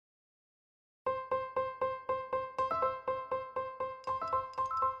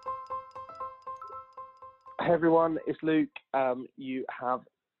Hey everyone, it's Luke. You have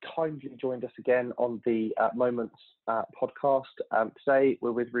kindly joined us again on the Moments podcast. Today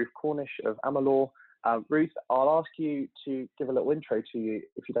we're with Ruth Cornish of Amalor. Ruth, I'll ask you to give a little intro to you,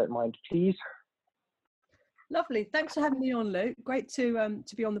 if you don't mind, please. Lovely. Thanks for having me on, Luke. Great to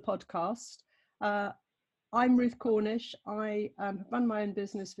be on the podcast. I'm Ruth Cornish. I have run my own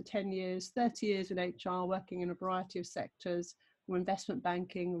business for 10 years, 30 years in HR, working in a variety of sectors, from investment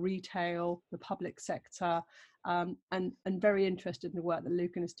banking, retail, the public sector, and very interested in the work that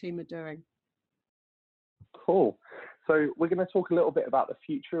Luke and his team are doing. Cool. So we're going to talk a little bit about the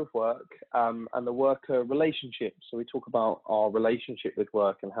future of work and the worker relationship. So we talk about our relationship with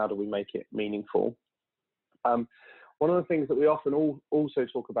work and how do we make it meaningful. One of the things that we often also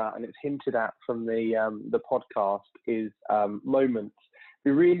talk about, and it's hinted at from the podcast, is moments.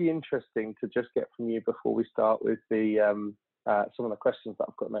 It'd be really interesting to just get from you before we start with the some of the questions that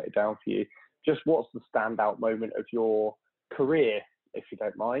I've got noted down for you. Just what's the standout moment of your career, if you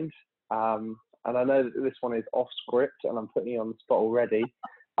don't mind? And I know that this one is off script, and I'm putting you on the spot already.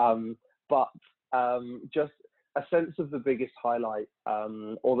 But just a sense of the biggest highlight,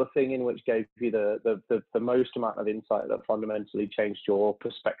 or the thing in which gave you the most amount of insight that fundamentally changed your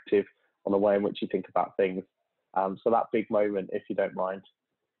perspective on the way in which you think about things. So that big moment, if you don't mind.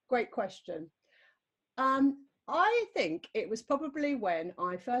 Great question. I think it was probably when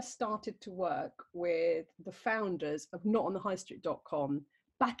I first started to work with the founders of notonthehighstreet.com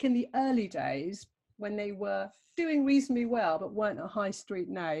back in the early days when they were doing reasonably well but weren't a high street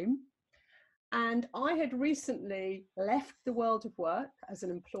name. And I had recently left the world of work as an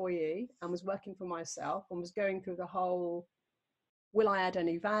employee and was working for myself and was going through the whole, will I add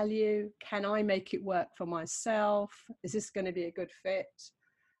any value? Can I make it work for myself? Is this going to be a good fit?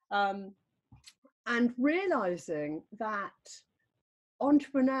 And realizing that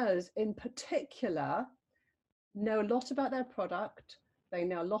entrepreneurs in particular know a lot about their product, they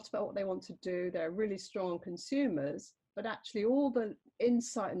know a lot about what they want to do, they're really strong consumers, but actually all the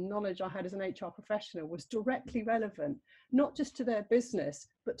insight and knowledge I had as an HR professional was directly relevant, not just to their business,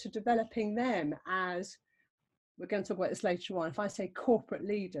 but to developing them as, we're going to talk about this later on, if I say corporate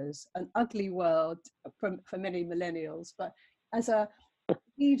leaders, an ugly word for many millennials, but as a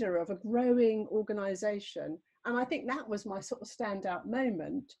leader of a growing organization. And I think that was my sort of standout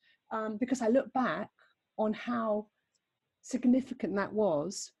moment, because I look back on how significant that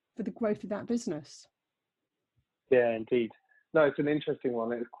was for the growth of that business. Yeah, indeed. No, it's an interesting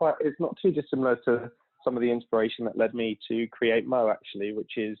one. It's not too dissimilar to some of the inspiration that led me to create Mo, actually,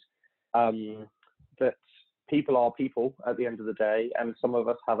 which is that people are people at the end of the day, and some of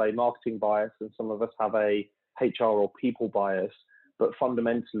us have a marketing bias and some of us have a HR or people bias. But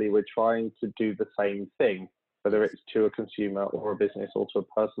fundamentally, we're trying to do the same thing, whether it's to a consumer or a business or to a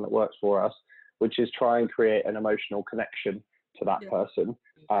person that works for us, which is try and create an emotional connection to that person,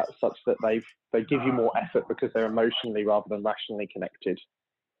 such that they give you more effort because they're emotionally rather than rationally connected.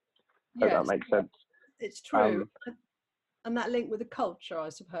 Hope that makes sense. It's true. And that link with the culture, I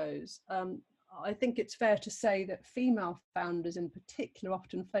suppose. I think it's fair to say that female founders in particular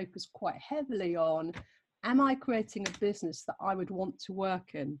often focus quite heavily on, am I creating a business that I would want to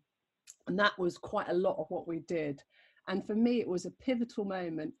work in? And that was quite a lot of what we did. And for me, it was a pivotal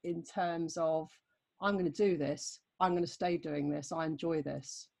moment in terms of, I'm going to do this. I'm going to stay doing this. I enjoy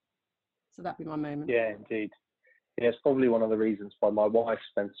this. So that'd be my moment. Yeah, indeed. Yeah, it's probably one of the reasons why my wife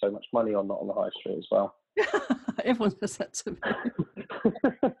spends so much money on Not on the High Street as well. Everyone says that to me.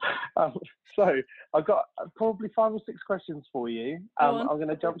 So I've got probably 5 or 6 questions for you. I'm going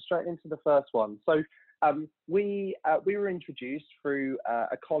to jump straight into the first one. So we were introduced through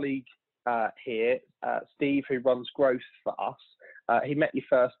a colleague here, Steve, who runs growth for us. He met you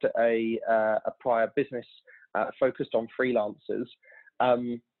first at a prior business focused on freelancers.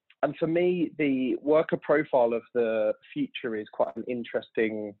 And for me, the worker profile of the future is quite an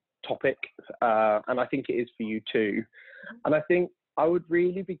interesting topic, and I think it is for you too. And I think I would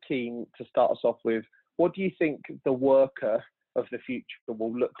really be keen to start us off with, what do you think the worker of the future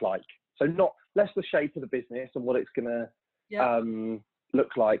will look like? So not less the shape of the business and what it's going to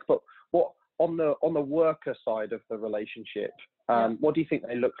look like, but what on the worker side of the relationship, what do you think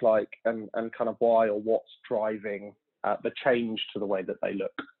they look like, and kind of why, or what's driving the change to the way that they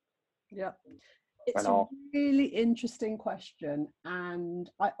look? Yeah, it's a really interesting question, and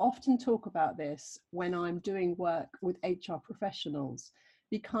I often talk about this when I'm doing work with HR professionals,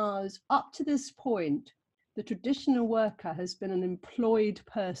 because up to this point, the traditional worker has been an employed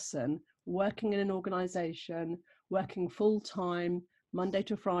person working in an organization, working full time, Monday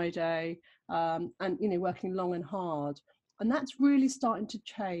to Friday, and working long and hard. And that's really starting to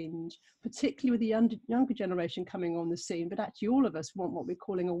change, particularly with the younger generation coming on the scene. But actually, all of us want what we're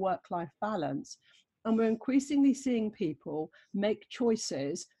calling a work-life balance. And we're increasingly seeing people make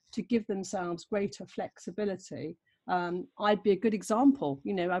choices to give themselves greater flexibility. I'd be a good example.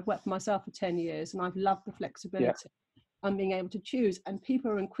 You know, I've worked for myself for 10 years and I've loved the flexibility and being able to choose. And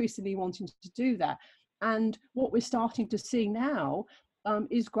people are increasingly wanting to do that. And what we're starting to see now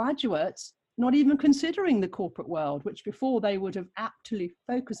is graduates not even considering the corporate world, which before they would have aptly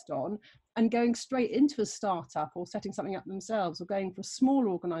focused on, and going straight into a startup or setting something up themselves or going for a small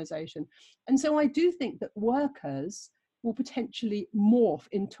organization. And so I do think that workers will potentially morph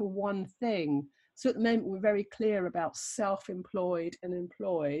into one thing. So at the moment, we're very clear about self-employed and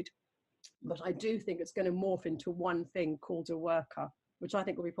employed, but I do think it's going to morph into one thing called a worker, which I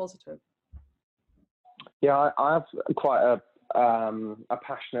think will be positive. Yeah, I have quite a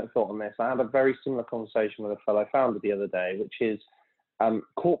passionate thought on this. I had a very similar conversation with a fellow founder the other day, which is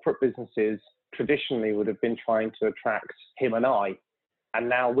corporate businesses traditionally would have been trying to attract him and I, and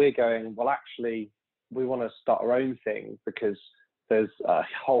now we're going, well, actually, we want to start our own thing because there's a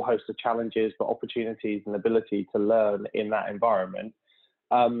whole host of challenges, but opportunities and ability to learn in that environment.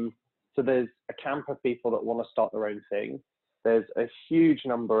 So there's a camp of people that want to start their own thing. There's a huge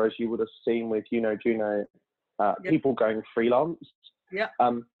number, as you would have seen with Juno, people going freelance. Yeah.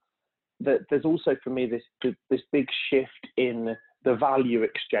 There's also for me this big shift in the value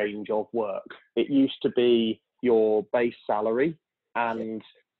exchange of work. It used to be your base salary and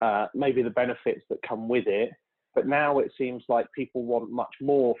maybe the benefits that come with it, but now it seems like people want much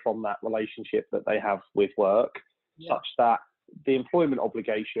more from that relationship that they have with work, such that the employment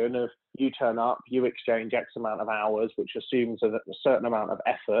obligation of you turn up, you exchange X amount of hours, which assumes a certain amount of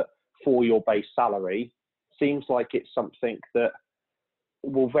effort for your base salary, seems like it's something that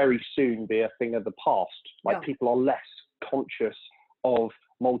will very soon be a thing of the past. Like people are less conscious of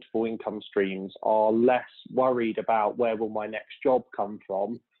multiple income streams, are less worried about where will my next job come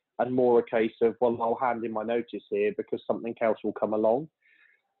from, and more a case of, well, I'll hand in my notice here because something else will come along.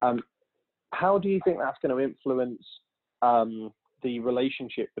 How do you think that's going to influence the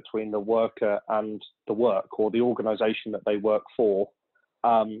relationship between the worker and the work, or the organization that they work for,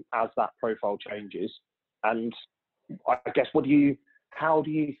 as that profile changes? And I guess, how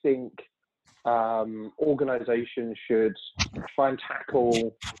do you think organizations should try and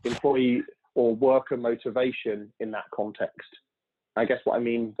tackle employee or worker motivation in that context? I guess what I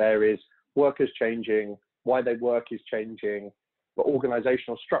mean there is workers changing, why they work is changing, but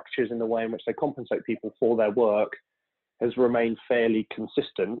organizational structures in the way in which they compensate people for their work has remained fairly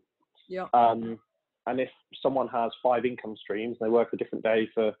consistent. Yeah. And if someone has 5 income streams, they work a different day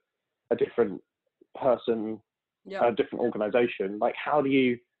for a different person, a different organization, like how do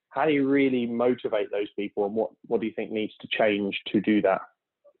you really motivate those people, and what do you think needs to change to do that?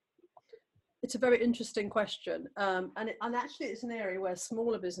 It's a very interesting question, and actually it's an area where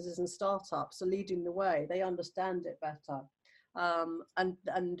smaller businesses and startups are leading the way. They understand it better,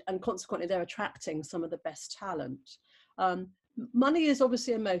 and consequently they're attracting some of the best talent. Money is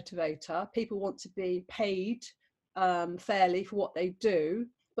obviously a motivator. People want to be paid fairly for what they do,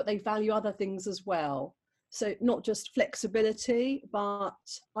 but they value other things as well. So not just flexibility, but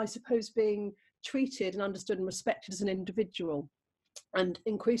I suppose being treated and understood and respected as an individual. And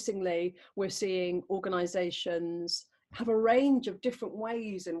increasingly, we're seeing organizations have a range of different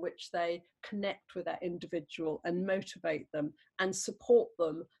ways in which they connect with that individual and motivate them and support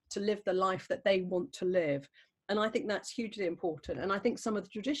them to live the life that they want to live. And I think that's hugely important. And I think some of the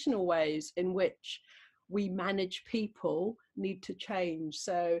traditional ways in which we manage people need to change.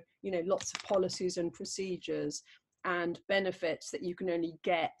 So, lots of policies and procedures and benefits that you can only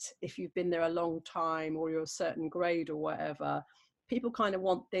get if you've been there a long time or you're a certain grade or whatever. People kind of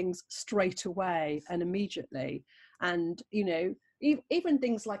want things straight away and immediately. And, even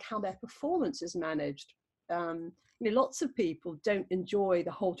things like how their performance is managed. Lots of people don't enjoy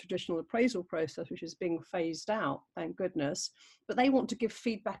the whole traditional appraisal process, which is being phased out, thank goodness, but they want to give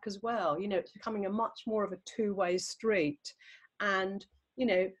feedback as well. It's becoming a much more of a two-way street. And,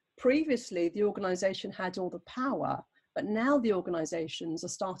 previously the organization had all the power, but now the organizations are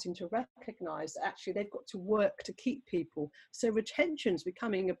starting to recognize that actually they've got to work to keep people. So retention is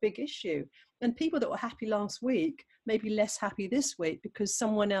becoming a big issue. And people that were happy last week may be less happy this week because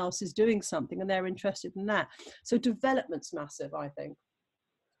someone else is doing something and they're interested in that. So development's massive, I think.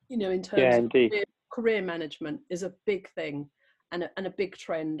 In terms of career management is a big thing and a big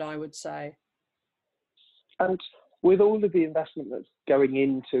trend, I would say. And with all of the investment that's going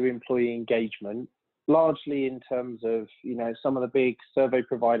into employee engagement, largely in terms of, some of the big survey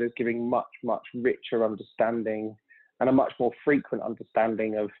providers giving much, much richer understanding and a much more frequent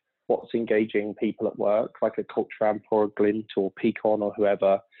understanding of what's engaging people at work, like a Culture Amp or a Glint or Peakon or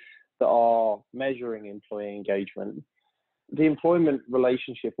whoever, that are measuring employee engagement, the employment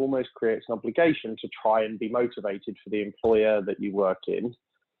relationship almost creates an obligation to try and be motivated for the employer that you work in.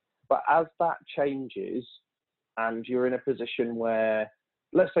 But as that changes and you're in a position where,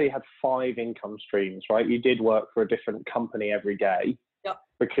 let's say you had 5 income streams, right? You did work for a different company every day. Yep.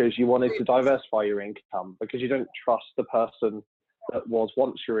 Because you wanted to diversify your income, because you don't trust the person that was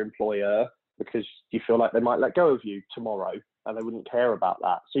once your employer, because you feel like they might let go of you tomorrow and they wouldn't care about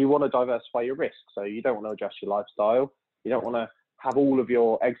that. So you want to diversify your risk. So you don't want to adjust your lifestyle. You don't want to have all of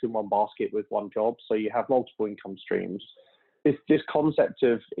your eggs in one basket with one job. So you have multiple income streams. This concept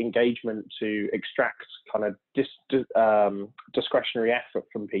of engagement to extract kind of discretionary effort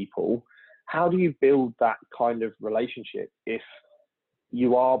from people, how do you build that kind of relationship if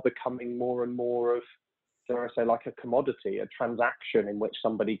you are becoming more and more of, dare I say, like a commodity, a transaction in which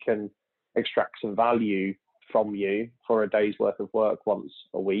somebody can extract some value from you for a day's worth of work once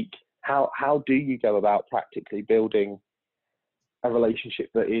a week? How do you go about practically building a relationship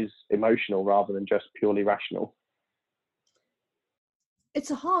that is emotional rather than just purely rational?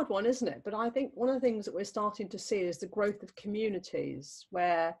 It's a hard one, isn't it? But I think one of the things that we're starting to see is the growth of communities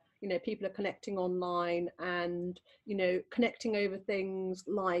where, you know, people are connecting online and, you know, connecting over things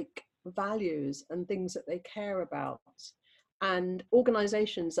like values and things that they care about. And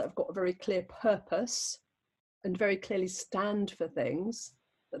organizations that have got a very clear purpose and very clearly stand for things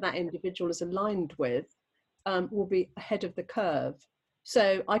that individual is aligned with will be ahead of the curve.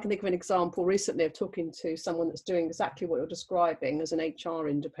 So I can think of an example recently of talking to someone that's doing exactly what you're describing as an HR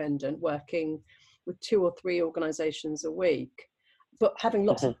independent, working with 2 or 3 organizations a week, but having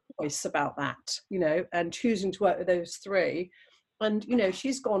lots of choice about that, you know, and choosing to work with those 3. And, you know,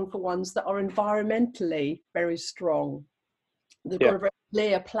 she's gone for ones that are environmentally very strong. They've got a very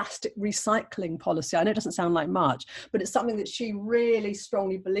clear plastic recycling policy. I know it doesn't sound like much, but it's something that she really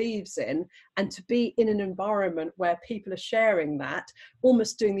strongly believes in. And to be in an environment where people are sharing that,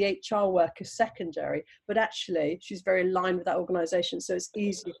 almost doing the HR work is secondary, but actually she's very aligned with that organization. So it's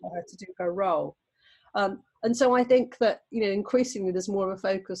easy for her to do her role. And so I think that, you know, increasingly there's more of a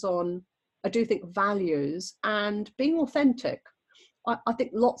focus on, I do think, values and being authentic. I think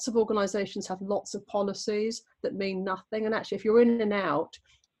lots of organizations have lots of policies that mean nothing. And actually, if you're in and out,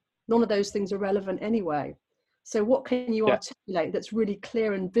 none of those things are relevant anyway. So what can you articulate that's really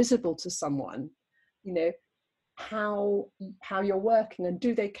clear and visible to someone, you know, how you're working, and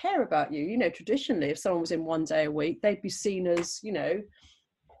do they care about you? You know, traditionally, if someone was in 1 day a week, they'd be seen as, you know,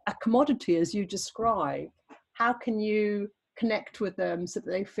 a commodity, as you describe. How can you connect with them so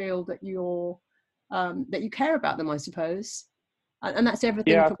that they feel that you're, that you care about them, I suppose? And that's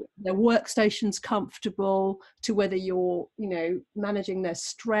everything from their workstations comfortable to whether you're, you know, managing their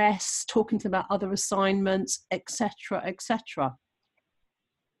stress, talking to them about other assignments, etc., etc.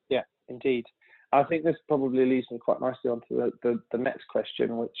 Yeah, indeed. I think this probably leads me quite nicely onto the next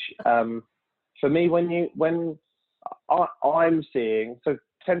question, which for me, when I'm seeing, so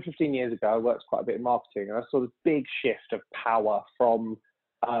 10, 15 years ago, I worked quite a bit in marketing, and I saw this big shift of power from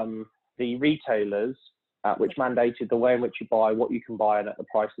the retailers, which mandated the way in which you buy, what you can buy, and at the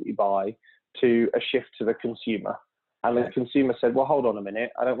price that you buy, to a shift to the consumer. And the consumer said, well, hold on a minute,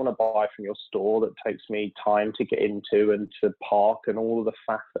 I don't want to buy from your store that takes me time to get into and to park and all of the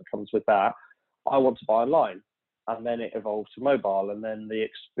faff that comes with that. I want to buy online. And then it evolved to mobile, and then the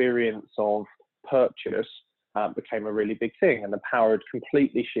experience of purchase became a really big thing, and the power had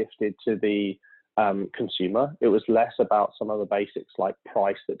completely shifted to the consumer. It was less about some of the basics like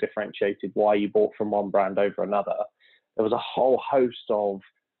price that differentiated why you bought from one brand over another. There was a whole host of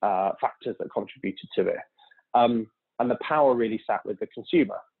factors that contributed to it. And the power really sat with the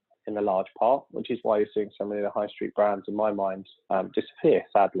consumer in the large part, which is why you're seeing so many of the high street brands, in my mind, disappear,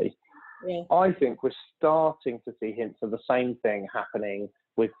 sadly. Yeah. I think we're starting to see hints of the same thing happening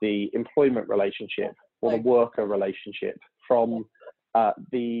with the employment relationship or the worker relationship, from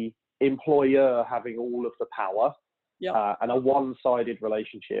the employer having all of the power and a one-sided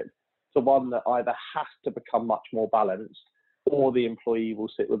relationship to one that either has to become much more balanced, or the employee will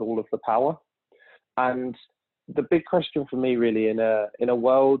sit with all of the power. And the big question for me, really, in a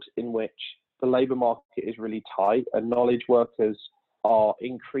world in which the labour market is really tight and knowledge workers are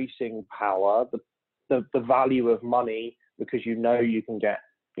increasing power, the value of money, because you know you can get,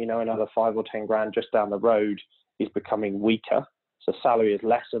 you know, another 5 or 10 grand just down the road, is becoming weaker. So salary is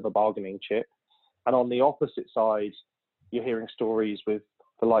less of a bargaining chip. And on the opposite side, you're hearing stories with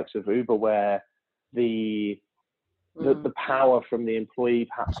the likes of Uber where the power from the employee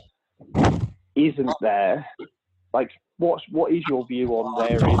perhaps isn't there, like, what is your view on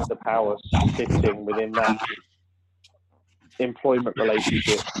where is the power sitting within that employment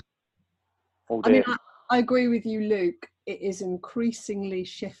relationship? I mean, I agree with you, Luke. It is increasingly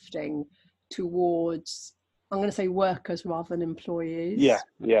shifting towards, I'm going to say, workers rather than employees. Yeah.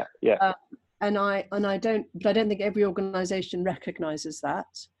 And I don't think every organisation recognises that.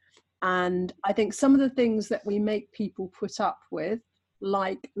 And I think some of the things that we make people put up with,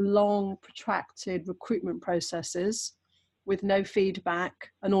 like long, protracted recruitment processes with no feedback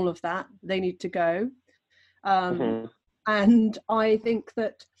and all of that, they need to go. And I think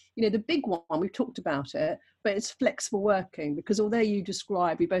that, you know, the big one, we've talked about it, but it's flexible working, because although you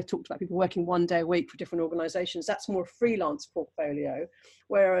described, we both talked about people working 1 day a week for different organisations, that's more a freelance portfolio,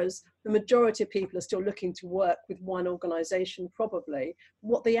 whereas the majority of people are still looking to work with one organisation probably.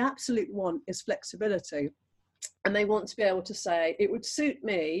 What they absolutely want is flexibility. And they want to be able to say, it would suit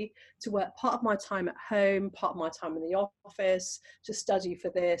me to work part of my time at home, part of my time in the office, to study for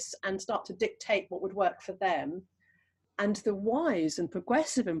this, and start to dictate what would work for them. And the wise and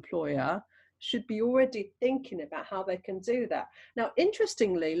progressive employer should be already thinking about how they can do that. Now,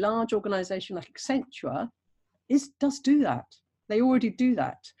 interestingly, large organisation like Accenture does do that. They already do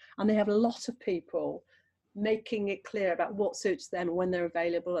that. And they have a lot of people making it clear about what suits them and when they're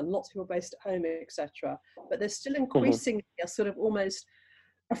available, and lots of people based at home, etc. But there's still increasingly a sort of almost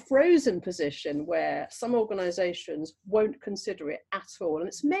a frozen position where some organisations won't consider it at all. And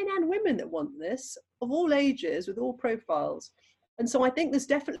it's men and women that want this, of all ages, with all profiles. And so I think there's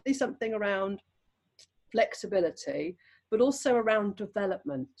definitely something around flexibility, but also around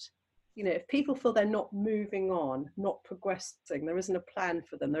development. You know, if people feel they're not moving on, not progressing, there isn't a plan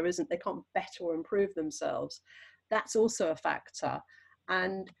for them, they can't better or improve themselves, that's also a factor.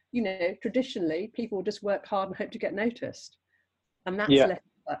 And, you know, traditionally, people just work hard and hope to get noticed. And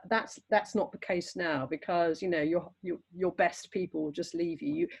that's not the case now, because, you know, your best people will just leave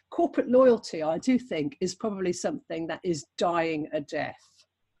you. Corporate loyalty, I do think, is probably something that is dying a death.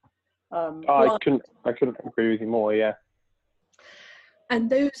 I couldn't agree with you more. Yeah. And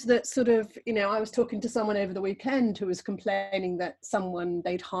those that sort of, you know, I was talking to someone over the weekend who was complaining that someone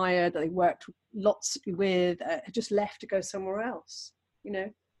they'd hired, that they worked lots with, had just left to go somewhere else, you know,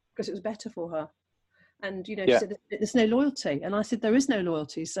 because it was better for her. And, you know, she said, there's no loyalty. And I said, there is no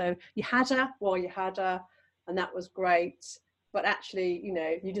loyalty. So you had her, and that was great. But actually, you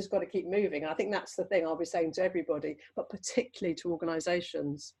know, you just got to keep moving. And I think that's the thing I'll be saying to everybody, but particularly to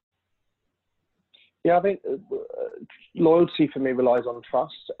organisations. Yeah, I think loyalty for me relies on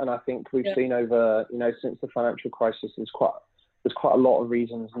trust. And I think we've seen over, you know, since the financial crisis, there's quite a lot of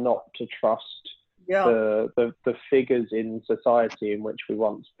reasons not to trust the figures in society in which we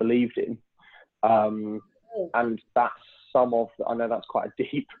once believed in. And that's I know that's quite a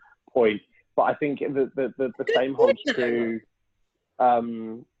deep point, but I think the same holds true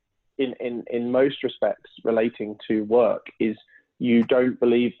in most respects relating to work. Is you don't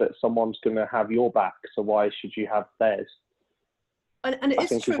believe that someone's going to have your back, so why should you have theirs? And I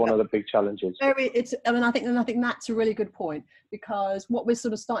think is one of the big challenges. I think that's a really good point, because what we're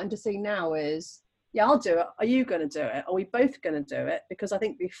sort of starting to see now is, yeah, I'll do it. Are you going to do it? Are we both going to do it? Because I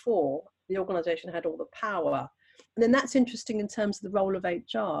think before, the organisation had all the power. And then that's interesting in terms of the role of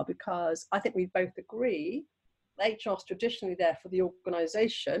HR, because I think we both agree HR is traditionally there for the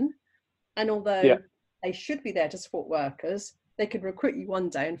organisation. And although they should be there to support workers, they could recruit you one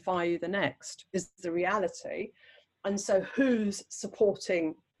day and fire you the next, is the reality. And so who's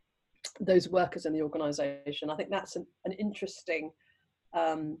supporting those workers in the organisation? I think that's an interesting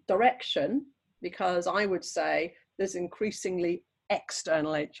direction, because I would say there's increasingly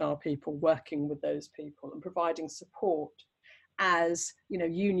external HR people working with those people and providing support, as, you know,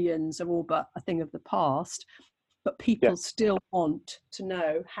 unions are all but a thing of the past, but people still want to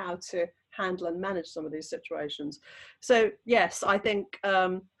know how to handle and manage some of these situations. So yes, I think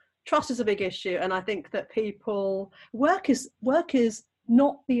trust is a big issue, and I think that work is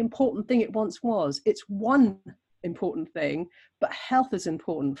not the important thing it once was. It's one important thing, but health is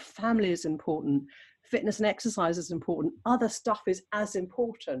important, family is important, fitness and exercise is important, other stuff is as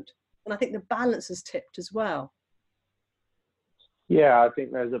important. And I think the balance is tipped as well. Yeah, I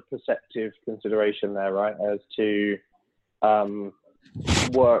think there's a perceptive consideration there, right, as to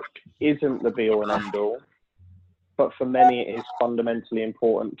work isn't the be all and end all, but for many it is fundamentally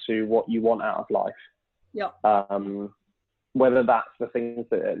important to what you want out of life. Yeah. Whether that's the things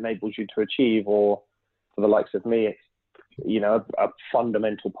that it enables you to achieve, or for the likes of me, it's, you know, a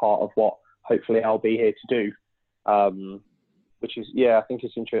fundamental part of what hopefully I'll be here to do, which is, I think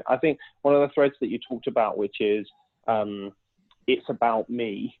it's interesting. I think one of the threads that you talked about, which is it's about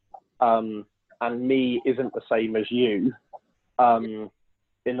me, and me isn't the same as you,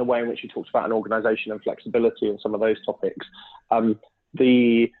 in the way in which you talked about an organization and flexibility and some of those topics.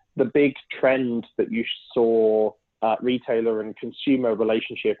 The big trend that you saw, retailer and consumer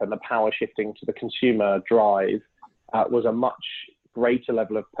relationship and the power shifting to the consumer drive, was a much greater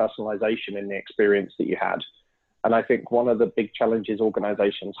level of personalization in the experience that you had. And I think one of the big challenges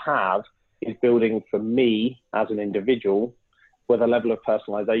organizations have is building, for me as an individual, with a level of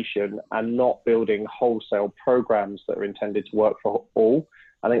personalization and not building wholesale programs that are intended to work for all.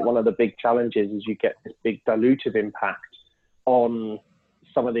 I think one of the big challenges is you get this big dilutive impact on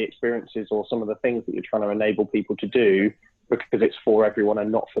some of the experiences or some of the things that you're trying to enable people to do because it's for everyone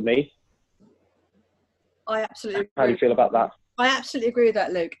and not for me. I absolutely agree. How do you feel about that? I absolutely agree with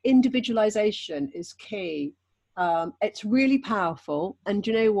that, Luke. Individualization is key. It's really powerful. And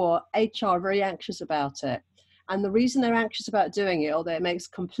do you know what? HR are very anxious about it. And the reason they're anxious about doing it, although it makes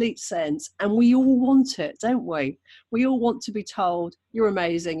complete sense, and we all want it, don't we? We all want to be told, you're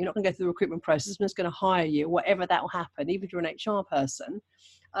amazing, you're not going to go through the recruitment process, I'm just going to hire you, whatever that will happen, even if you're an HR person,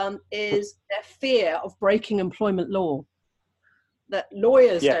 is their fear of breaking employment law. That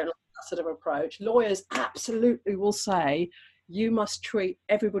lawyers don't like that sort of approach. Lawyers absolutely will say, you must treat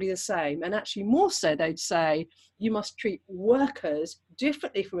everybody the same. And actually more so, they'd say, you must treat workers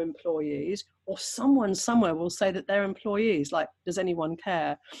differently from employees, or someone somewhere will say that they're employees. Like, does anyone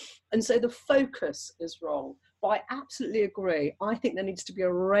care? And so the focus is wrong. But I absolutely agree. I think there needs to be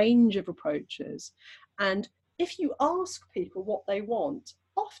a range of approaches. And if you ask people what they want,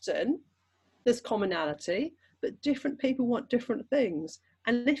 often there's commonality, but different people want different things.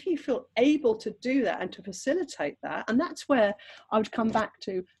 And if you feel able to do that and to facilitate that, and that's where I would come back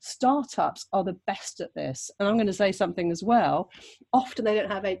to, startups are the best at this. And I'm going to say something as well. Often they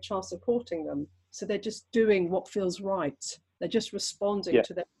don't have HR supporting them. So they're just doing what feels right. They're just responding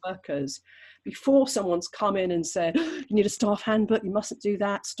to their workers. Before someone's come in and said, you need a staff handbook, you mustn't do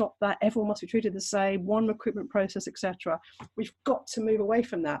that, stop that, everyone must be treated the same, one recruitment process, etc. We've got to move away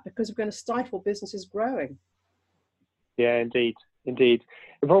from that because we're going to stifle businesses growing. Yeah, indeed. Indeed.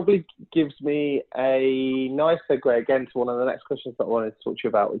 It probably gives me a nice segue again to one of the next questions that I wanted to talk to you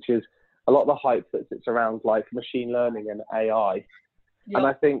about, which is a lot of the hype that sits around like machine learning and AI. Yep. And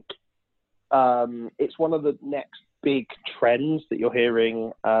I think it's one of the next big trends that you're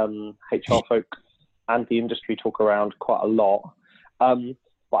hearing HR folk and the industry talk around quite a lot.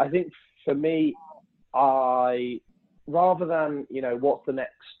 But I think for me, rather than, what's the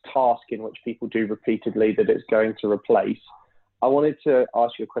next task in which people do repeatedly that it's going to replace, I wanted to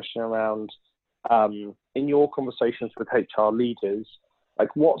ask you a question around, in your conversations with HR leaders,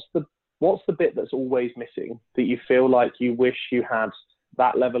 like what's the bit that's always missing that you feel like you wish you had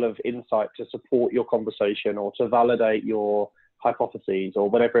that level of insight to support your conversation or to validate your hypotheses or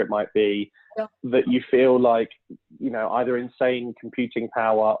whatever it might be, that you feel like, either insane computing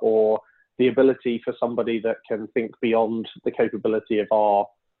power or the ability for somebody that can think beyond the capability of our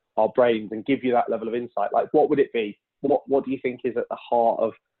brains and give you that level of insight? Like, what would it be? What do you think is at the heart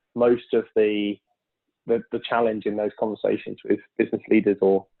of most of the challenge in those conversations with business leaders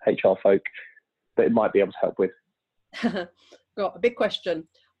or HR folk that it might be able to help with? Got a big question.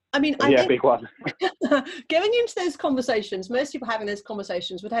 I mean, I think big one. Going into those conversations, most people having those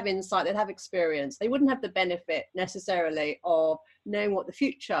conversations would have insight, they'd have experience. They wouldn't have the benefit necessarily of knowing what the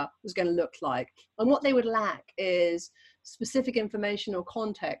future was going to look like. And what they would lack is specific information or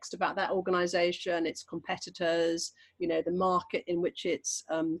context about that organization, its competitors, the market in which it's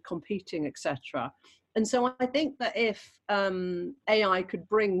competing, etc. And so I think that if AI could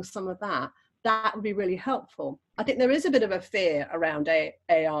bring some of that, that would be really helpful. I think there is a bit of a fear around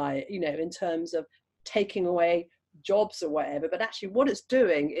AI, in terms of taking away jobs or whatever, but actually what it's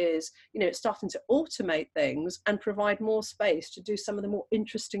doing is, it's starting to automate things and provide more space to do some of the more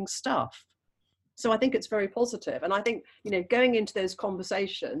interesting stuff. So I think it's very positive. And I think, going into those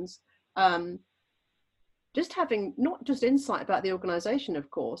conversations, just having not just insight about the organization, of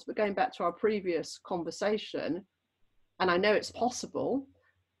course, but going back to our previous conversation, and I know it's possible,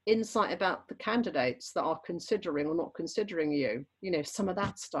 insight about the candidates that are considering or not considering you, some of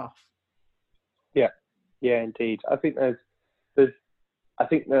that stuff. Yeah, indeed. I think I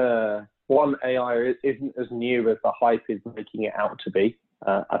think the one, AI isn't as new as the hype is making it out to be,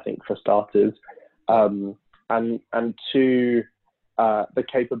 I think, for starters. And two, the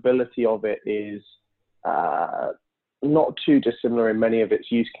capability of it is not too dissimilar in many of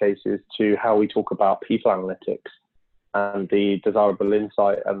its use cases to how we talk about people analytics and the desirable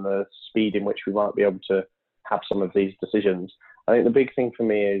insight and the speed in which we might be able to have some of these decisions. I think the big thing for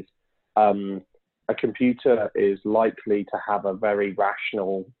me is a computer is likely to have a very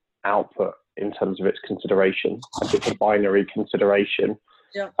rational output in terms of its consideration. Like it's a binary consideration,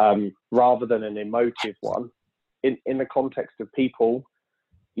 rather than an emotive one. In the context of people,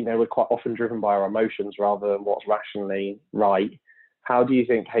 we're quite often driven by our emotions rather than what's rationally right. How do you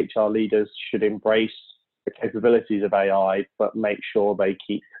think HR leaders should embrace the capabilities of AI, but make sure they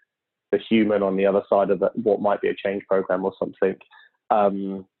keep the human on the other side of what might be a change program or something,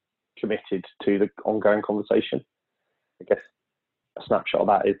 committed to the ongoing conversation? I guess a snapshot of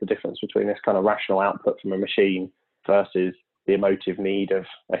that is the difference between this kind of rational output from a machine versus the emotive need of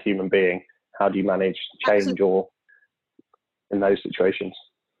a human being. How do you manage change or in those situations?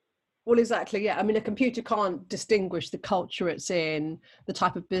 Well, exactly. Yeah. I mean, a computer can't distinguish the culture it's in, the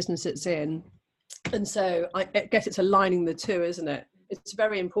type of business it's in. And so I guess it's aligning the two, isn't it? It's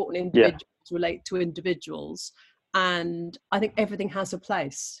very important individuals relate to individuals. And I think everything has a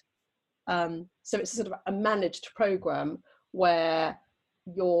place. So it's sort of a managed program where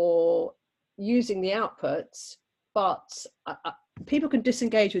you're using the outputs, but people can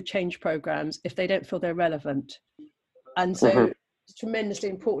disengage with change programs if they don't feel they're relevant. And so it's tremendously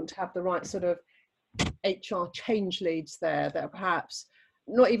important to have the right sort of HR change leads there that are perhaps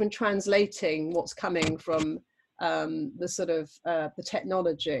not even translating what's coming from the sort of the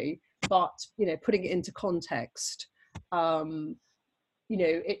technology, but putting it into context.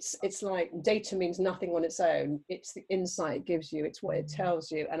 It's like data means nothing on its own. It's the insight it gives you. It's what it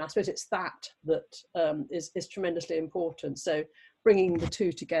tells you, and I suppose it's that is tremendously important. So bringing the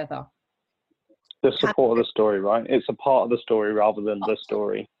two together. The support of the story, right? It's a part of the story rather than the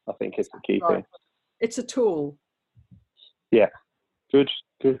story. I think is the key thing. It's a tool. Yeah. Good.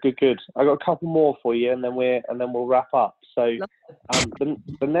 I got a couple more for you, and then we'll wrap up. So,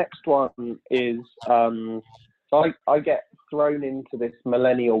 the next one is I get thrown into this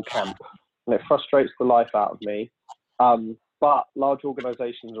millennial camp, and it frustrates the life out of me. But large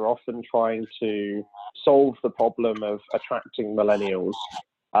organisations are often trying to solve the problem of attracting millennials,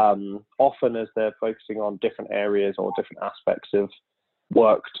 often as they're focusing on different areas or different aspects of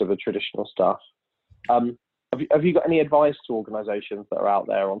work to the traditional stuff. Have you got any advice to organisations that are out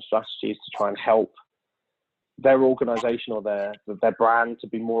there on strategies to try and help their organisation or their brand to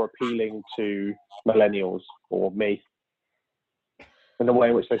be more appealing to millennials or me in the way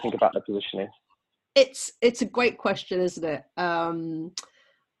in which they think about their positioning? It's a great question, isn't it?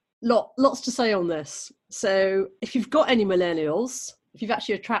 Lots to say on this. So if you've got any millennials, if you've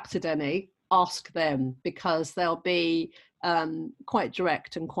actually attracted any, ask them, because they'll be quite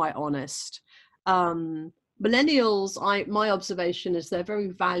direct and quite honest. Millennials, my observation is they're very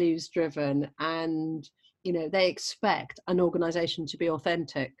values driven, and they expect an organization to be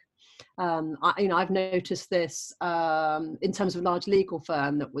authentic. I've noticed this in terms of a large legal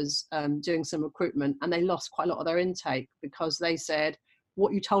firm that was doing some recruitment, and they lost quite a lot of their intake because they said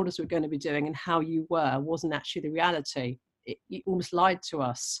what you told us we were going to be doing and how you were wasn't actually the reality. You almost lied to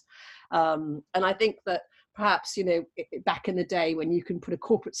us. And I think that perhaps, back in the day when you can put a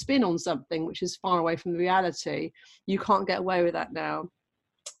corporate spin on something which is far away from the reality, you can't get away with that now.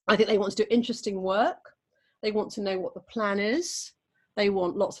 I think they want to do interesting work. They want to know what the plan is. They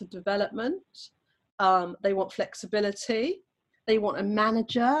want lots of development. They want flexibility. They want a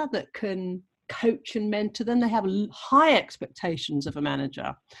manager that can coach and mentor them. They have high expectations of a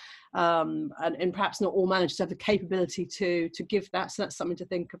manager. And perhaps not all managers have the capability to give that. So that's something to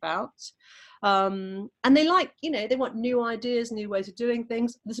think about. And they they want new ideas, new ways of doing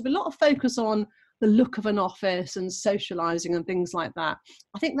things. There's a lot of focus on the look of an office and socializing and things like that.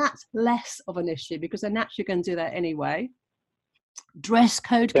 I think that's less of an issue because they're naturally going to do that anyway. Dress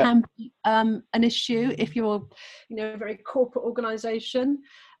code can be an issue if you're, a very corporate organization.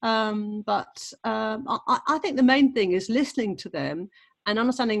 But I think the main thing is listening to them and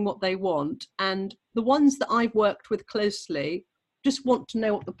understanding what they want. And the ones that I've worked with closely just want to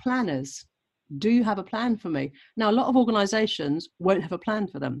know what the plan is. Do you have a plan for me? Now, a lot of organizations won't have a plan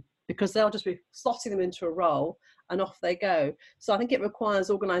for them because they'll just be slotting them into a role and off they go. So I think it requires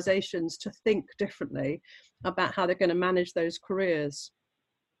organizations to think differently about how they're going to manage those careers.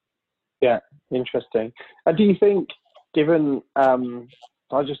 Yeah, interesting. And do you think, given,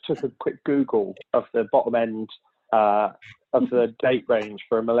 I just took a quick Google of the bottom end of the date range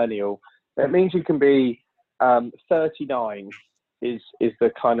for a millennial, it means you can be 39 is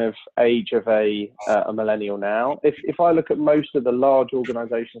the kind of age of a millennial now. If I look at most of the large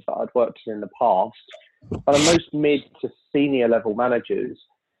organizations that I'd worked in the past, and most mid to senior level managers,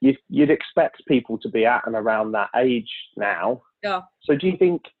 you'd expect people to be at and around that age now. Yeah. So do you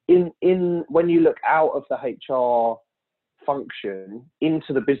think in when you look out of the HR function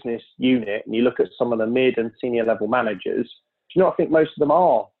into the business unit and you look at some of the mid and senior level managers, you not think most of them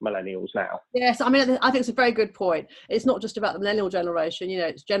are millennials now? Yes, I mean, I think it's a very good point. It's not just about the millennial generation,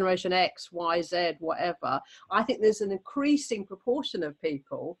 it's Generation X, Y, Z, whatever. I think there's an increasing proportion of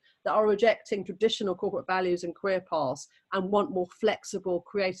people that are rejecting traditional corporate values and career paths and want more flexible,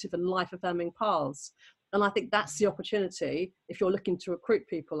 creative and life-affirming paths. And I think that's the opportunity if you're looking to recruit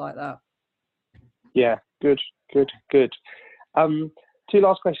people like that. Yeah, good. Two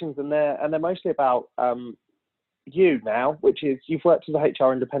last questions, and they're mostly about you now, which is you've worked as a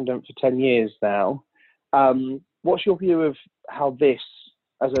HR independent for 10 years now. What's your view of how this,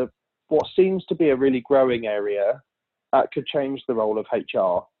 as what seems to be a really growing area, could change the role of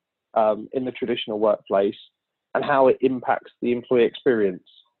HR in the traditional workplace, and how it impacts the employee experience?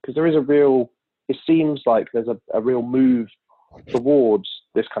 Because it seems like there's a real move towards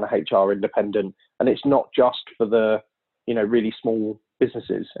this kind of HR independent, and it's not just for the really small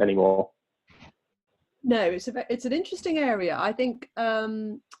businesses anymore. No, it's an interesting area. I think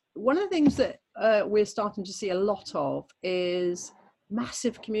one of the things that we're starting to see a lot of is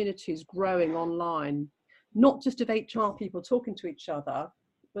massive communities growing online, not just of HR people talking to each other,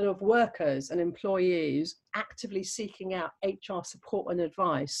 but of workers and employees actively seeking out HR support and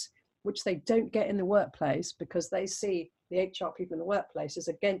advice, which they don't get in the workplace because they see the HR people in the workplace as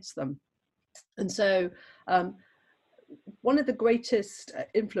against them. And so one of the greatest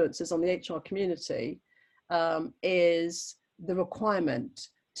influences on the HR community is the requirement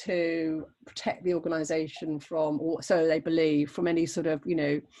to protect the organization from, or so they believe, from any sort of,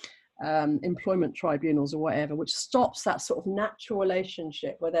 employment tribunals or whatever, which stops that sort of natural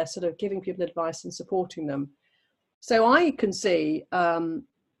relationship where they're sort of giving people advice and supporting them. So I can see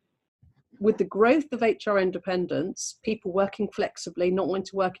with the growth of HR independence, people working flexibly, not wanting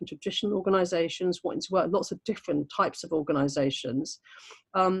to work in traditional organizations, wanting to work in lots of different types of organizations,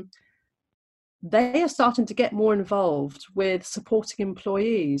 they are starting to get more involved with supporting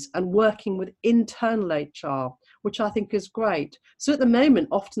employees and working with internal HR, which I think is great. So at the moment,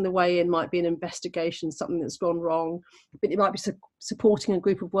 often the way in might be an investigation, something that's gone wrong, but it might be supporting a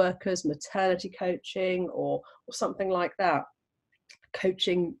group of workers, maternity coaching or something like that.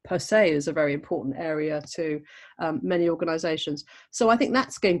 Coaching per se is a very important area to many organizations. So I think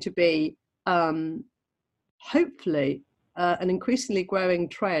that's going to be hopefully an increasingly growing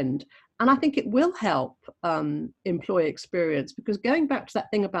trend. And I think it will help employee experience, because going back to that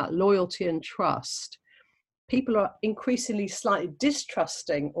thing about loyalty and trust, people are increasingly slightly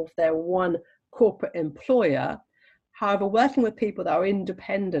distrusting of their one corporate employer. However, working with people that are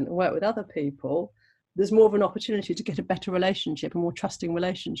independent and work with other people, there's more of an opportunity to get a better relationship, a more trusting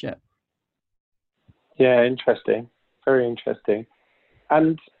relationship. Yeah, interesting. Very interesting.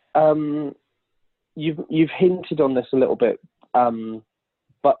 And you've hinted on this a little bit,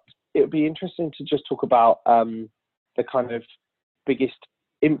 but it would be interesting to just talk about the kind of biggest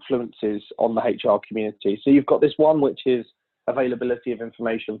influences on the HR community. So you've got this one, which is availability of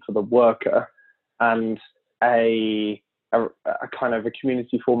information for the worker, and a kind of a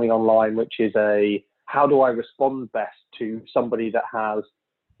community forming online, which is how do I respond best to somebody that has,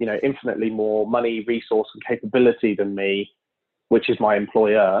 infinitely more money, resource and capability than me, which is my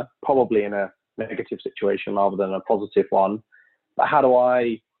employer, probably in a negative situation rather than a positive one. But how do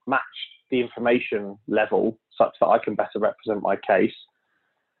I match the information level such that I can better represent my case?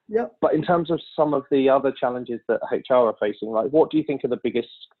 Yep. But in terms of some of the other challenges that HR are facing, like what do you think are the biggest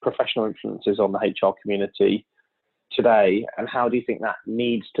professional influences on the HR community today, and how do you think that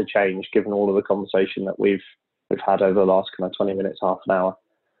needs to change given all of the conversation that we've had over the last kind of 20 minutes, half an hour?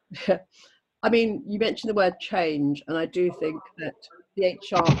 I mean, you mentioned the word change, and I do think that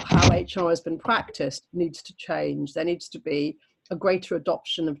how HR has been practiced needs to change. There needs to be a greater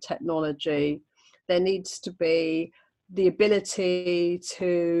adoption of technology. There needs to be the ability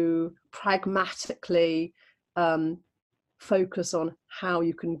to pragmatically focus on how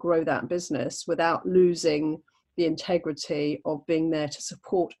you can grow that business without losing the integrity of being there to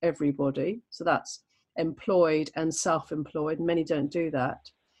support everybody. So that's employed and self-employed. Many don't do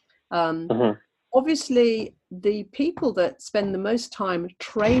that. Obviously, the people that spend the most time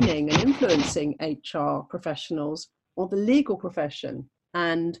training and influencing HR professionals are the legal profession,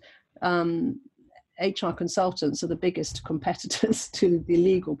 and HR consultants are the biggest competitors to the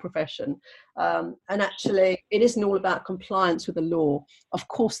legal profession. And actually, it isn't all about compliance with the law. Of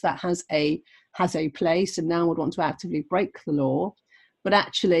course, that has a place, and now would want to actively break the law. But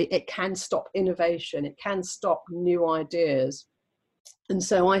actually, it can stop innovation. It can stop new ideas. And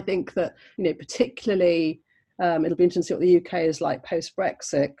so I think that, particularly, it'll be interesting to see what the UK is like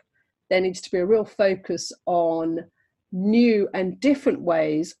post-Brexit. There needs to be a real focus on new and different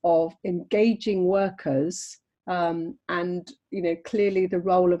ways of engaging workers And clearly the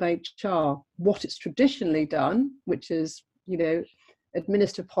role of HR, what it's traditionally done, which is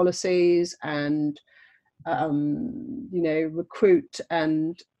administer policies and recruit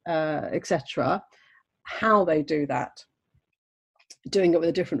and etc. How they do that, doing it with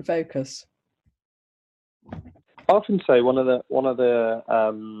a different focus. I often say one of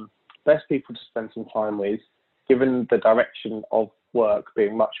the best people to spend some time with, given the direction of work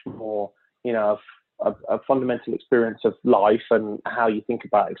being much more, a fundamental experience of life and how you think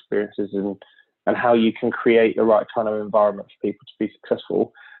about experiences and how you can create the right kind of environment for people to be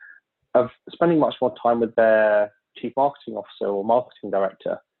successful, of spending much more time with their chief marketing officer or marketing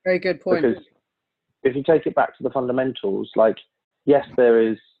director. Very good point. Because if you take it back to the fundamentals, like, yes, there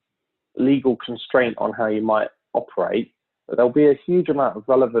is legal constraint on how you might operate, but there'll be a huge amount of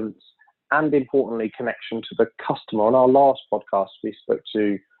relevance and, importantly, connection to the customer. On our last podcast, we spoke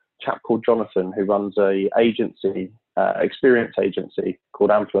to a chap called Jonathan, who runs a agency, experience agency called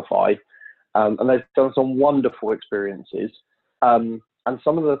Amplify, and they've done some wonderful experiences. And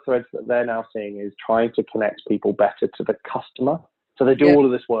some of the threads that they're now seeing is trying to connect people better to the customer. So they do all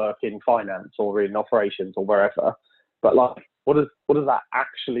of this work in finance or in operations or wherever, but like, what does that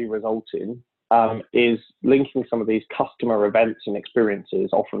actually result in? Is linking some of these customer events and experiences,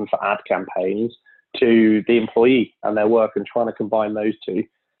 often for ad campaigns, to the employee and their work, and trying to combine those two.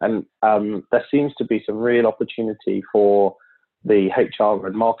 And there seems to be some real opportunity for the HR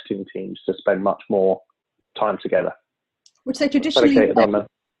and marketing teams to spend much more time together. Which they traditionally, I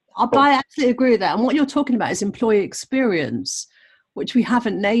absolutely agree with that. And what you're talking about is employee experience, which we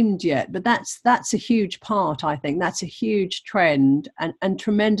haven't named yet, but that's a huge part, I think. That's a huge trend and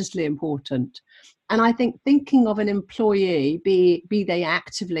tremendously important. And I think thinking of an employee, be they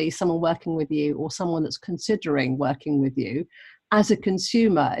actively someone working with you or someone that's considering working with you, as a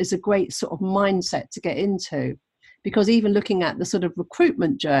consumer is a great sort of mindset to get into. Because even looking at the sort of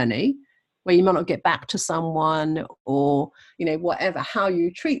recruitment journey, where you might not get back to someone or, whatever, how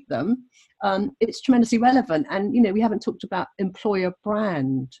you treat them, it's tremendously relevant. And, we haven't talked about employer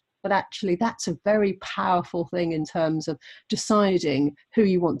brand, but actually that's a very powerful thing in terms of deciding who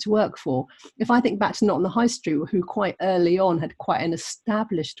you want to work for. If I think back to Not on the High Street, who quite early on had quite an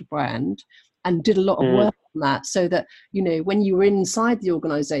established brand and did a lot of work on that, so that, when you were inside the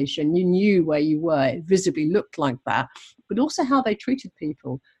organization, you knew where you were, it visibly looked like that, but also how they treated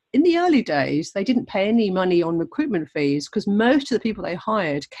people. In the early days, they didn't pay any money on recruitment fees because most of the people they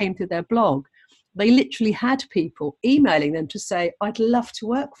hired came through their blog. They literally had people emailing them to say, I'd love to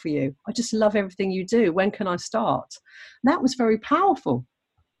work for you. I just love everything you do. When can I start? That was very powerful.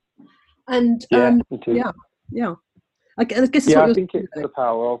 And I guess I think it's the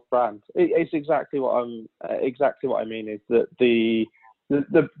power of brand. It's exactly what I mean, is that the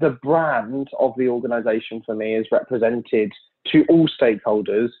brand of the organization for me is represented to all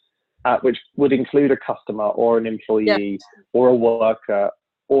stakeholders, which would include a customer or an employee or a worker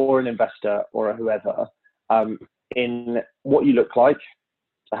or an investor or a whoever, in what you look like.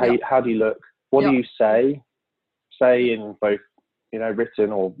 So how do you look? What do you say in both,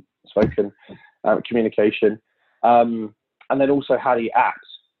 written or spoken communication, and then also how do you act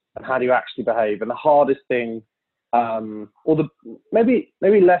and how do you actually behave? And the hardest thing, maybe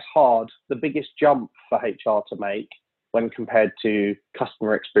less hard, the biggest jump for HR to make when compared to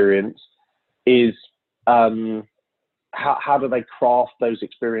customer experience is how do they craft those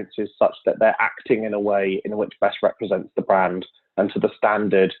experiences such that they're acting in a way in which best represents the brand and to the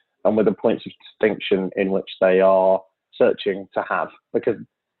standard and with the points of distinction in which they are searching to have. Because,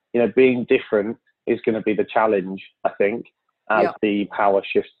 being different is going to be the challenge, I think, as the power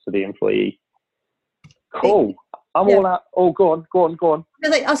shifts to the employee. Cool. I'm all out. Oh, go on.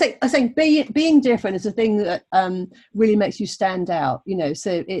 I think being different is a thing that really makes you stand out.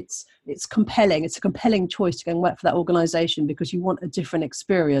 So it's compelling. It's a compelling choice to go and work for that organisation because you want a different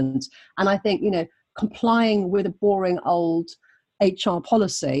experience. And I think complying with a boring old HR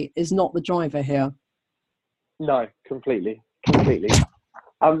policy is not the driver here. No, completely.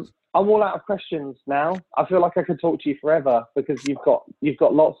 I'm all out of questions now. I feel like I could talk to you forever because you've got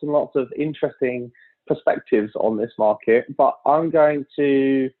lots and lots of interesting perspectives on this market, but I'm going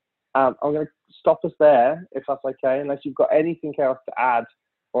to stop us there, if that's okay, unless you've got anything else to add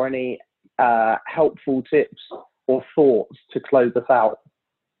or any helpful tips or thoughts to close us out.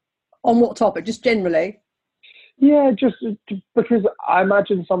 On what topic? Just generally? Yeah, just because I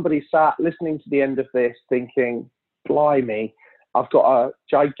imagine somebody sat listening to the end of this thinking, blimey, I've got a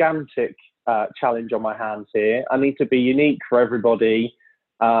gigantic challenge on my hands here. I need to be unique for everybody.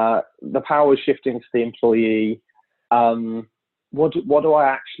 The power is shifting to the employee. What do I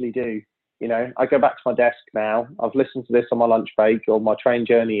actually do? You know, I go back to my desk now. I've listened to this on my lunch break or my train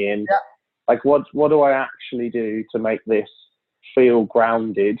journey in. Yeah. Like, what do I actually do to make this feel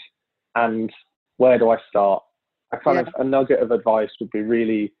grounded? And where do I start? A nugget of advice would be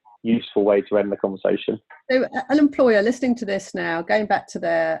really useful way to end the conversation. So an employer listening to this now, going back to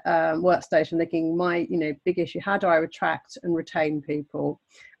their workstation, thinking, big issue, how do I attract and retain people?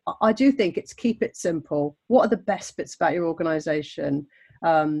 I do think it's keep it simple. What are the best bits about your organization?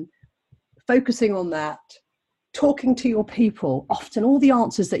 Focusing on that, talking to your people. Often all the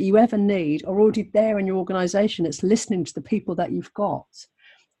answers that you ever need are already there in your organization. It's listening to the people that you've got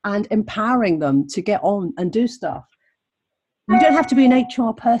and empowering them to get on and do stuff. You don't have to be an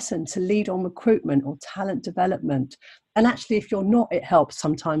HR person to lead on recruitment or talent development. And actually, if you're not, it helps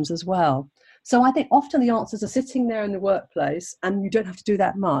sometimes as well. So I think often the answers are sitting there in the workplace, and you don't have to do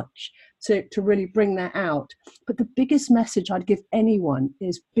that much to really bring that out. But the biggest message I'd give anyone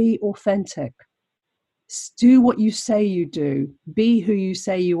is be authentic. Do what you say you do. Be who you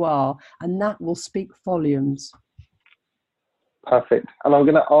say you are, and that will speak volumes. Perfect. And I'm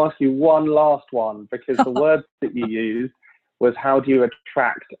going to ask you one last one, because the word that you used was, how do you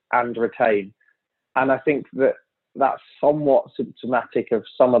attract and retain? And I think that that's somewhat symptomatic of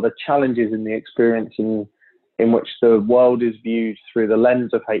some of the challenges in the experience in which the world is viewed through the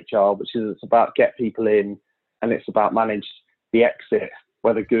lens of HR, which is it's about get people in and it's about manage the exit,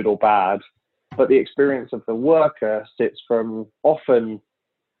 whether good or bad. But the experience of the worker sits from often,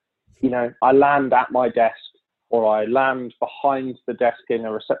 I land at my desk, or I land behind the desk in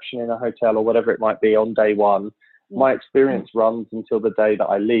a reception in a hotel or whatever it might be on day one. My experience runs until the day that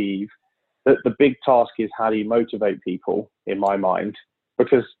I leave. The big task is, how do you motivate people, in my mind?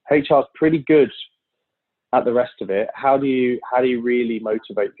 Because HR is pretty good at the rest of it. How do you really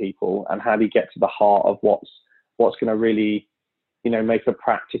motivate people, and how do you get to the heart of what's going to really, make a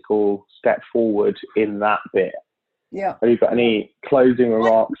practical step forward in that bit? Yeah. Have you got any closing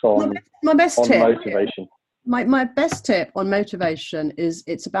remarks on tip, motivation? My best tip on motivation is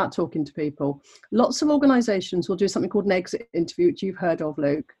it's about talking to people. Lots of organizations will do something called an exit interview, which you've heard of,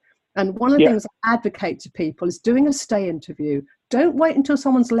 Luke. And one of the things I advocate to people is doing a stay interview. Don't wait until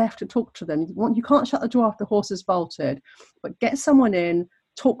someone's left to talk to them. You can't shut the door after the horse has bolted, but get someone in,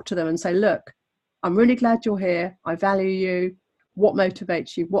 talk to them and say, look, I'm really glad you're here. I value you. What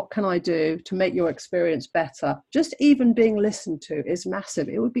motivates you? What can I do to make your experience better? Just even being listened to is massive.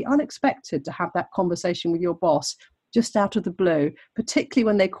 It would be unexpected to have that conversation with your boss just out of the blue, particularly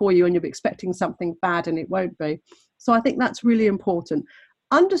when they call you and you're expecting something bad and it won't be. So I think that's really important.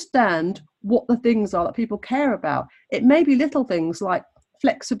 Understand what the things are that people care about. It may be little things like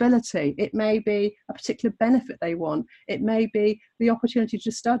flexibility. It may be a particular benefit they want. It may be the opportunity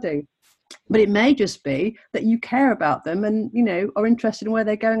to study. But it may just be that you care about them and, are interested in where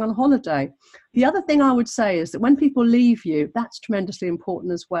they're going on holiday. The other thing I would say is that when people leave you, that's tremendously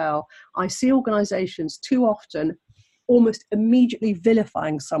important as well. I see organizations too often almost immediately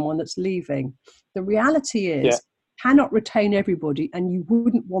vilifying someone that's leaving. The reality is, cannot retain everybody, and you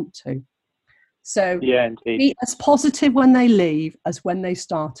wouldn't want to. So be as positive when they leave as when they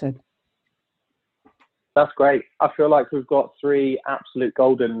started. That's great. I feel like we've got 3 absolute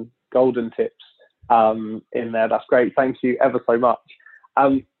golden tips in there. That's great. Thank you ever so much.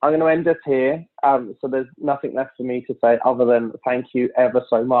 I'm going to end us here. So there's nothing left for me to say other than thank you ever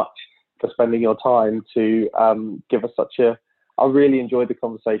so much for spending your time to give us I really enjoyed the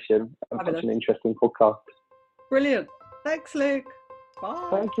conversation and such an interesting podcast. Brilliant. Thanks, Luke. Bye.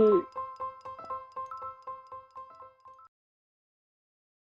 Thank you.